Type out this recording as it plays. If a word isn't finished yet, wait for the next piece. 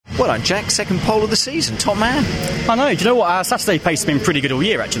Well done, Jack. Second pole of the season. Top man. I know. Do you know what? Our Saturday pace has been pretty good all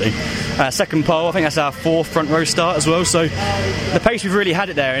year, actually. Second pole, I think that's our 4th front row start as well. So the pace, we've really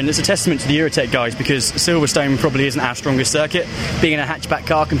had it there, and it's a testament to the Eurotech guys, because Silverstone probably isn't our strongest circuit, being in a hatchback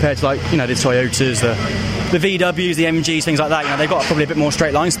car compared to, like, you know, the Toyotas, the VWs, the MGs, things like that. You know, they've got probably a bit more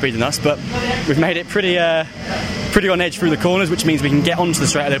straight line speed than us, but we've made it pretty on edge through the corners, which means we can get onto the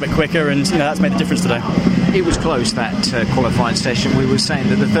straight a little bit quicker, and you know, that's made the difference today. It was close, that qualifying session. We were saying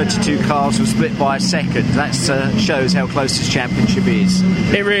that the 32 cars were split by a second. That shows how close this championship is.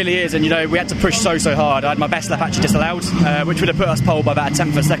 It really is, and you know, we had to push so hard. I had my best lap actually disallowed, which would have put us pole by about a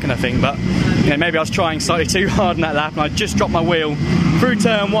tenth of a second, I think, but you know, maybe I was trying slightly too hard on that lap, and I just dropped my wheel through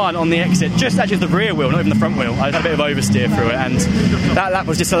turn 1 on the exit, just actually the rear wheel, not even the front wheel. I had a bit of oversteer through it, and that lap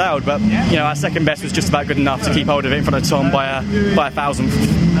was disallowed, but you know, our second best was just about good enough to keep hold of it in front of Tom by a thousandth.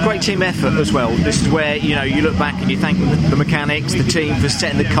 Great team effort as well. This is where, you know, you look back and you thank the mechanics, the team, for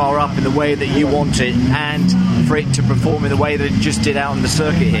setting the car up in the way that you want it, and for it to perform in the way that it just did out on the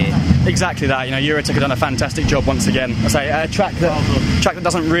circuit here. Exactly that. You know, Eurotech have done a fantastic job once again. I say a track that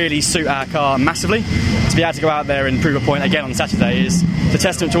doesn't really suit our car massively. To be able to go out there and prove a point again on Saturday is the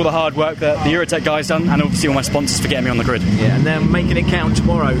testament to all the hard work that the Eurotech guys done, and obviously all my sponsors for getting me on the grid. Yeah, and then making it count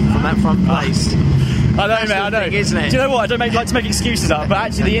tomorrow from that front place. I know, mate, I know. Thing, isn't it? Do you know what? I don't like to make excuses up, but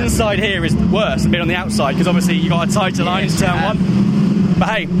actually the inside here is worse than being on the outside, because obviously you've got a tighter line into turn 1. But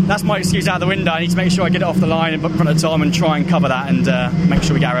hey, that's my excuse out the window. I need to make sure I get it off the line in front of Tom and try and cover that, and make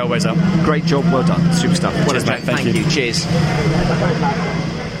sure we get our elbows up. Great job, well done. Super stuff. Cheers, mate. Thank you. Cheers.